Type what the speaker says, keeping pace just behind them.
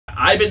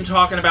I've been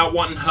talking about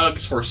wanting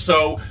Hugz for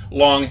so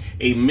long.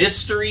 A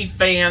mystery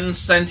fan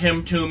sent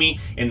him to me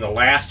in the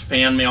last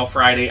Fan Mail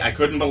Friday. I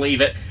couldn't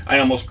believe it. I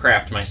almost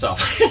crapped myself.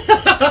 Let's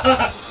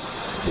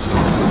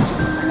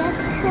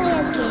play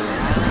a game.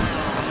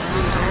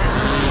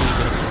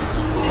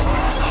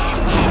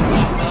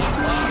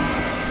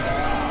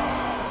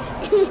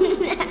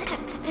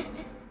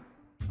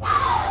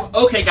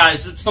 Okay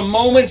guys, it's the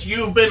moment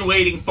you've been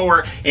waiting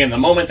for, and the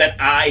moment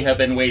that I have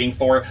been waiting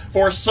for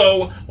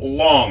so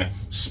long.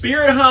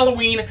 Spirit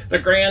Halloween, the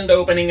grand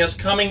opening, is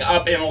coming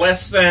up in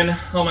less than,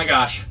 oh my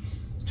gosh,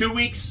 2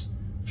 weeks?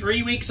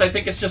 3 weeks? I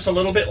think it's just a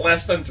little bit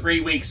less than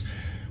 3 weeks.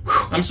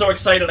 Whew, I'm so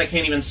excited I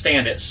can't even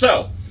stand it.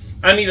 So,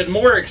 I'm even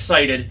more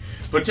excited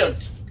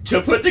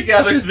to put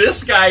together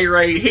this guy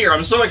right here.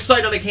 I'm so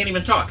excited I can't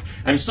even talk.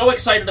 I'm so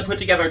excited to put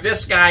together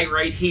this guy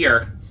right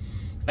here.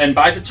 And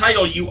by the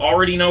title, you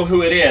already know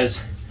who it is.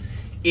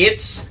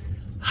 It's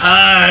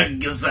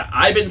Hugz.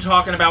 I've been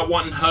talking about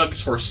wanting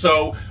Hugz for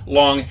so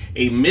long.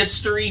 A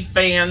mystery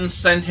fan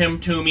sent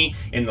him to me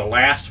in the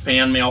last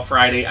Fan Mail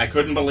Friday. I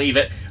couldn't believe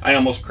it. I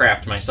almost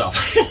crapped myself.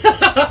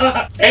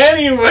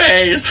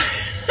 Anyways.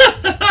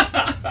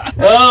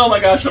 Oh my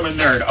gosh, I'm a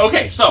nerd.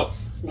 Okay, so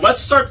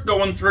let's start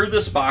going through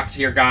this box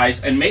here,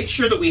 guys, and make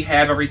sure that we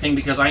have everything,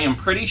 because I am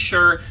pretty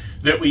sure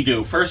that we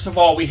do. First of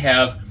all, we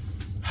have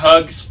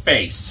Hugz'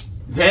 face.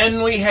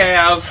 Then we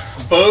have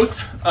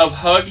both of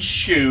Hugz'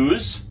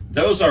 shoes.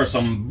 Those are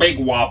some big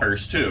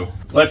whoppers, too.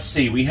 Let's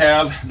see. We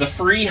have the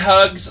free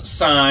Hugz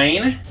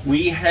sign.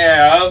 We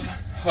have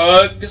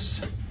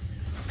Hugz'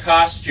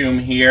 costume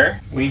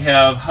here. We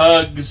have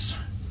Hugz'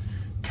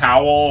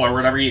 cowl, or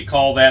whatever you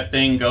call that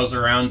thing, goes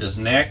around his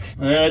neck.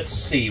 Let's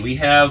see. We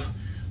have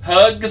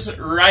Hugz'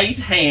 right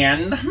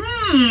hand.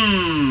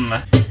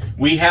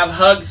 We have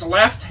Hugz'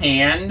 left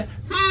hand.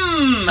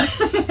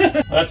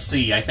 Let's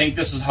see, I think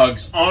this is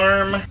Hugz'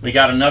 arm. We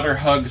got another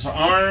Hugz'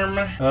 arm.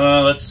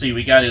 Let's see,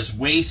 we got his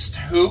waist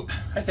hoop,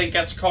 I think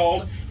that's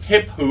called.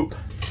 Hip hoop.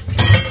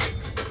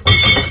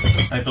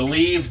 I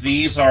believe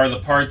these are the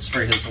parts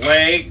for his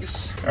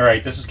legs.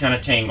 Alright, this is kind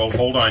of tangled.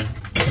 Hold on.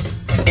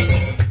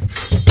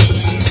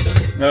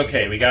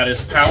 Okay, we got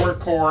his power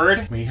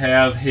cord. We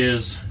have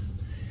his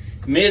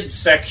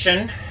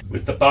midsection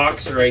with the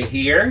box right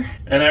here.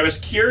 And I was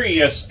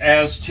curious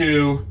as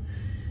to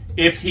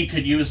if he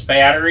could use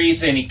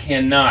batteries, and he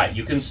cannot.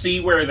 You can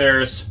see where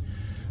there's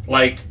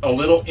like a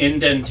little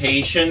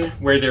indentation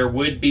where there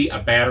would be a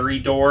battery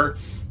door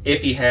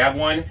if he had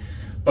one.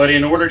 But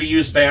in order to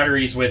use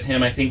batteries with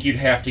him, I think you'd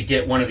have to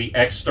get one of the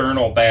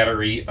external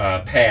battery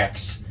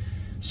packs.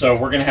 So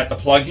we're going to have to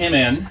plug him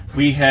in.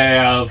 We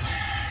have,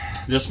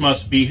 this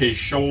must be his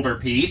shoulder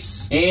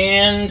piece.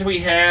 And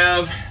we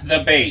have the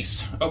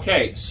base.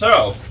 Okay,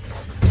 so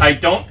I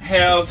don't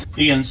have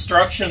the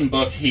instruction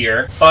book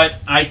here, but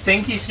I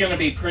think he's going to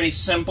be pretty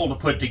simple to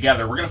put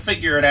together. We're going to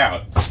figure it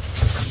out.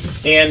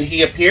 And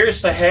he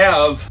appears to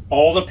have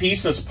all the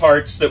pieces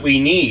parts that we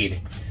need.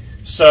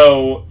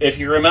 So if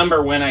you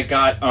remember when I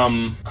got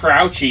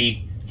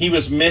Crouchy, he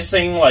was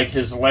missing like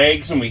his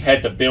legs, and we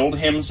had to build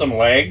him some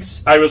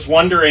legs. I was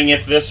wondering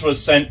if this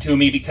was sent to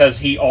me because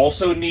he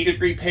also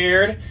needed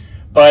repaired,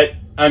 but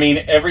I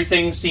mean,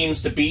 everything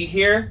seems to be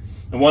here.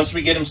 And once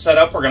we get him set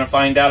up, we're going to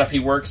find out if he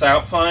works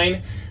out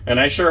fine. And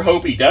I sure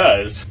hope he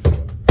does.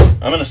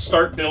 I'm going to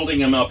start building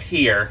him up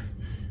here,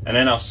 and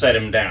then I'll set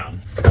him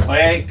down.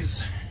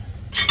 Legs.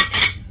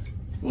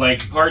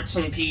 Leg parts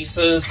and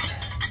pieces.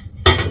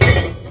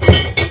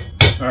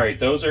 Alright,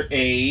 those are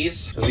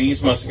A's. So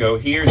these must go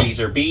here. These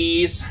are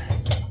B's.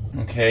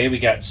 Okay, we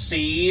got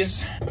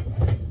C's.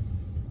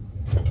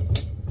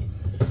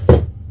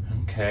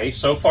 Okay,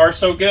 so far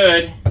so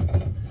good.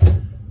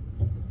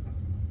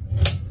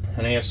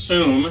 And I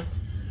assume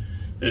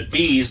that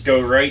B's go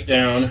right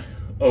down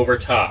over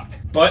top.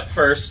 But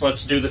first,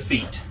 let's do the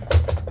feet.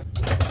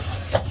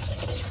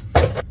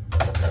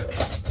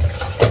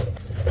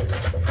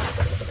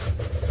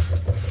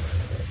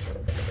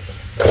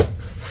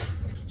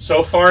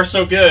 So far,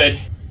 so good.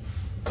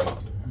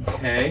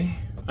 Okay.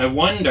 I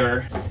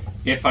wonder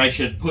if I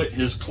should put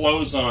his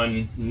clothes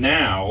on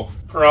now.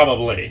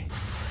 Probably.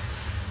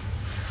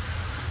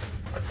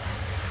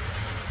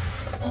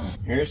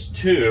 Here's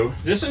two.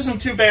 This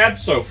isn't too bad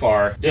so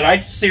far. Did I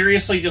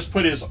seriously just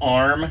put his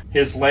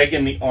leg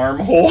in the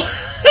armhole?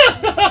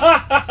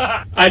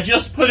 I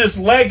just put his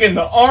leg in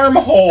the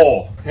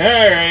armhole.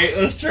 Alright,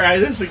 let's try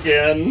this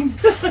again.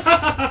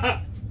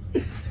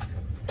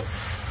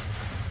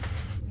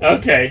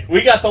 Okay,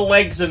 we got the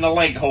legs in the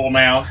leg hole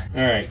now.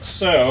 Alright,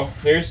 so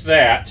there's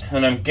that.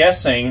 And I'm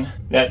guessing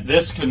that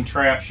this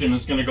contraption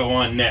is going to go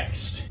on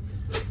next.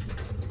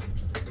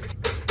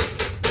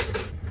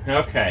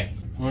 Okay.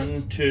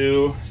 1,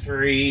 2,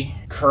 3.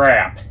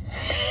 Crap.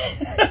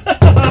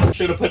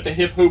 Should have put the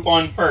hip hoop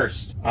on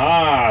first.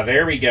 Ah,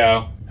 there we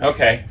go.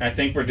 Okay, I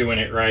think we're doing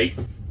it right.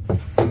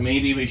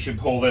 Maybe we should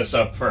pull this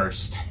up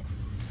first.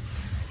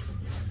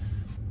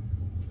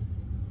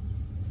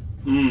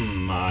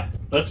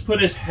 Let's put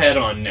his head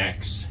on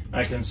next.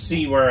 I can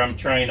see where I'm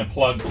trying to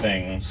plug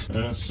things.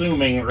 I'm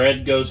assuming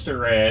red goes to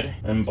red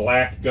and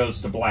black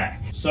goes to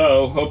black.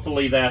 So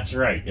hopefully that's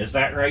right. Is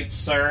that right,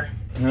 sir?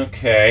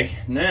 Okay,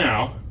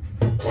 now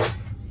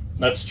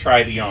let's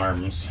try the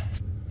arms.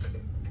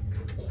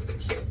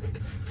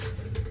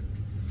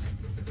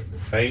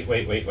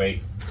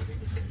 Wait.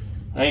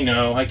 I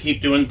know, I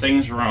keep doing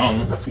things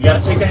wrong. You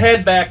gotta take the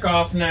head back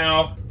off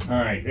now. All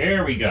right,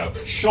 there we go.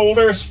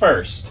 Shoulders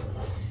first.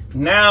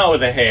 Now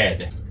the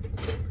head.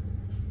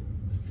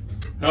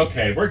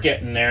 Okay, we're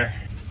getting there.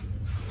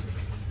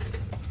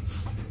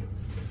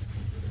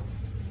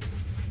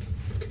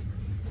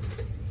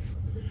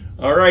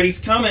 All right, he's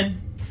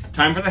coming.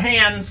 Time for the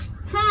hands.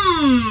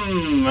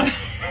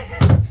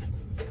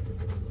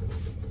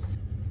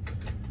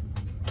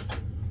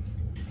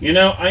 You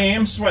know, I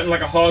am sweating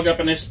like a hog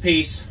up in this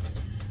piece,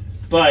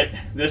 but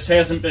this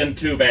hasn't been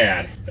too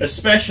bad,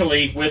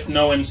 especially with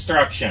no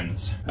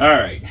instructions. All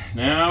right,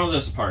 now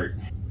this part.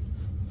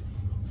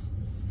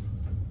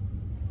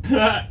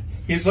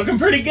 He's looking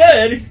pretty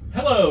good.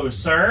 Hello,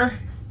 sir.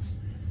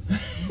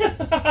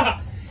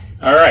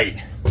 All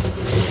right,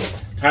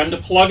 time to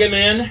plug him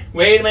in.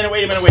 Wait a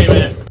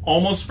minute.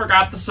 Almost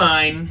forgot the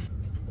sign.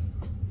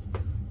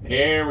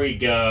 There we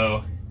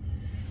go.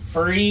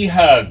 Free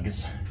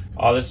Hugz.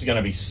 Oh, this is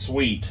gonna be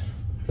sweet.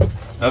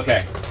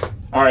 Okay.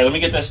 All right, let me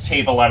get this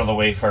table out of the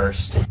way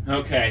first.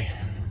 Okay,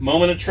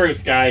 moment of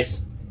truth,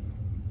 guys.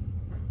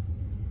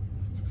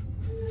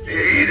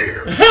 Hey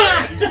there,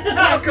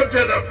 welcome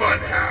to the fun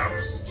house.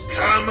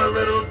 Come a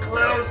little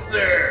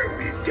closer.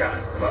 We've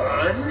got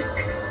fun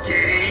and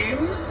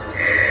games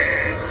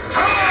and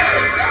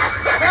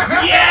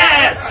hugs.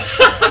 Yes!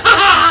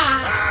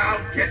 I'll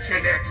get you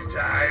next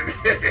time.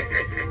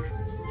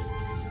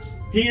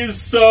 He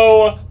is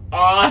so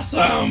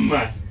awesome.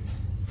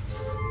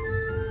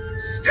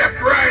 Step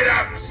right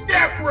up.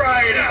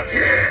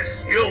 Yes,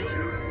 you'll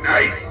do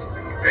nice,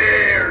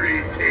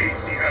 very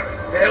tasty,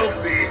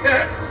 healthy.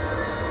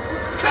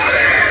 Come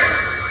in.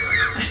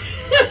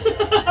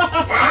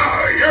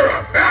 Wow, you're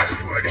a fast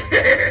one.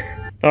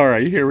 All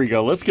right, here we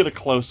go. Let's get a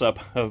close-up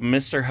of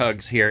Mr.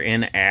 Hugz here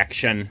in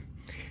action.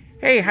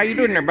 Hey, how you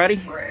doing there, buddy?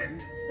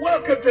 Friend,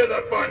 welcome to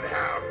the fun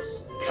house.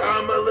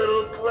 Come a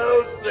little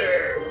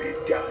closer.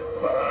 We've got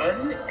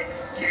fun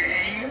and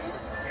games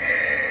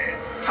and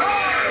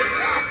hugs.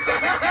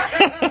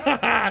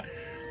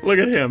 Look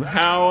at him.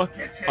 How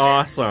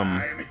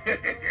awesome.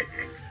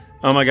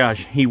 Oh my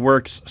gosh, he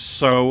works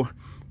so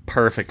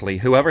perfectly.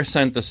 Whoever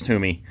sent this to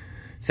me,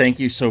 thank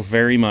you so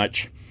very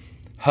much.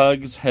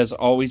 Hugz has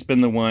always been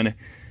the one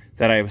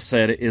that I've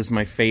said is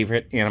my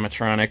favorite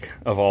animatronic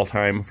of all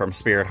time from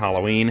Spirit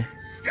Halloween.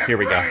 Here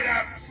we go.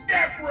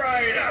 Step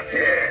right up.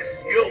 Yes,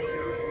 you'll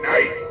do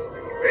nice,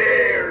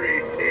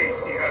 very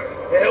tasty,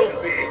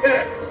 healthy.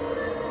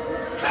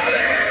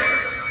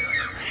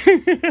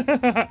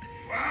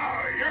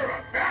 Wow, you're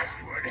a fast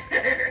one.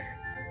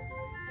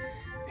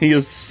 He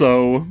is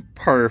so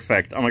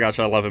perfect. Oh my gosh,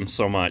 I love him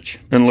so much.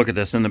 And look at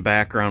this in the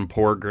background.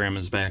 Poor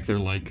Grandma's back there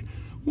like,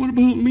 what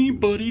about me,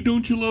 buddy?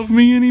 Don't you love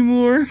me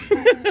anymore?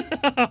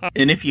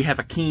 And if you have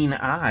a keen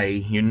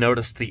eye, you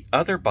notice the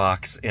other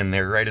box in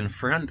there right in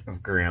front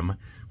of Grim,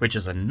 which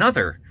is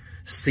another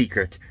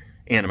secret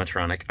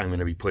animatronic I'm going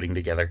to be putting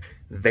together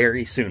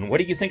very soon.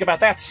 What do you think about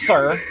that,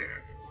 sir?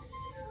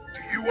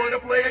 Do you want to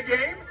play a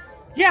game?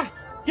 Yeah,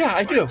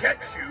 I do. I catch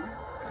you,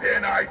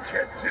 then I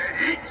get to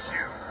eat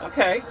you.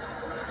 Okay.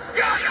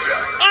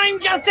 Gotcha! I'm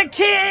just a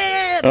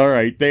kid! All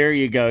right, there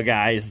you go,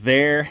 guys.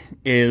 There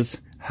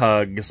is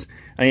Hugz.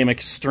 I am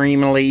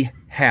extremely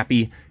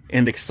happy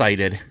and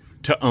excited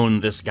to own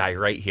this guy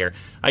right here.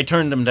 I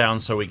turned him down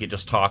so we could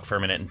just talk for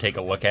a minute and take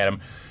a look at him.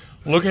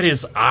 Look at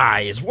his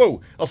eyes.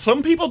 Whoa. Well,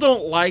 some people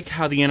don't like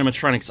how the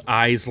animatronic's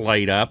eyes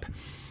light up.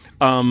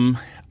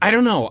 I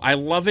don't know. I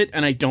love it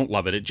and I don't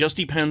love it. It just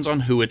depends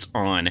on who it's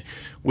on.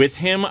 With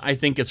him, I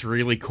think it's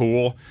really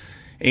cool.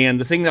 And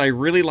the thing that I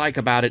really like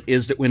about it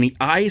is that when the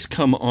eyes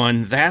come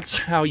on, that's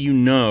how you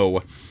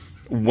know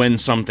when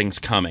something's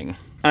coming.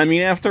 I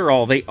mean, after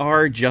all, they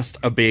are just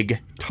a big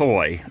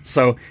toy.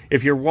 So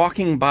if you're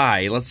walking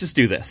by, let's just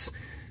do this.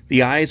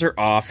 The eyes are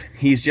off.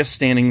 He's just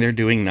standing there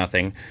doing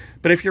nothing.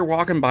 But if you're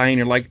walking by and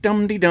you're like,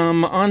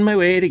 dum-de-dum, on my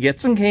way to get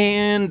some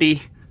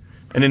candy,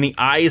 and then the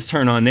eyes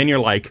turn on, then you're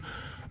like,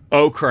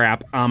 oh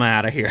crap, I'm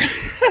out of here.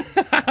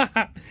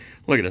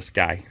 Look at this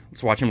guy.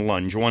 Let's watch him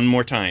lunge one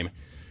more time.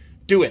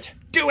 Do it.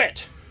 Do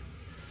it!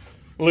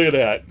 Look at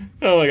that.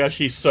 Oh my gosh,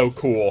 he's so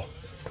cool.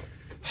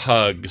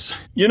 Hugz.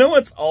 You know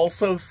what's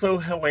also so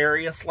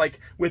hilarious? Like,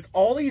 with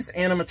all these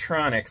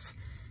animatronics,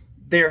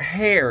 their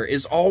hair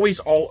is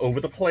always all over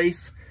the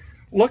place.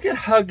 Look at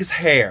Hugz'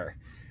 hair.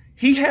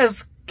 He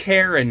has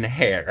Karen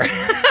hair.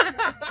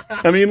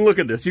 I mean, look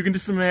at this. You can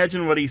just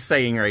imagine what he's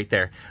saying right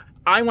there.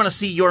 I want to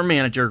see your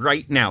manager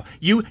right now.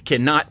 You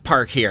cannot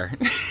park here.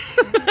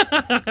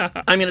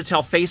 I'm going to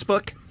tell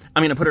Facebook.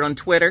 I'm going to put it on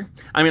Twitter.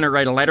 I'm going to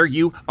write a letter.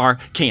 You are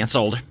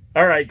canceled.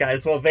 All right,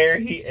 guys. Well, there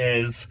he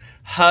is.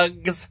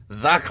 Hugz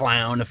the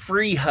clown.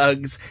 Free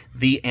Hugz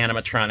the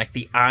animatronic.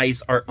 The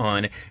eyes are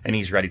on, and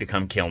he's ready to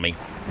come kill me.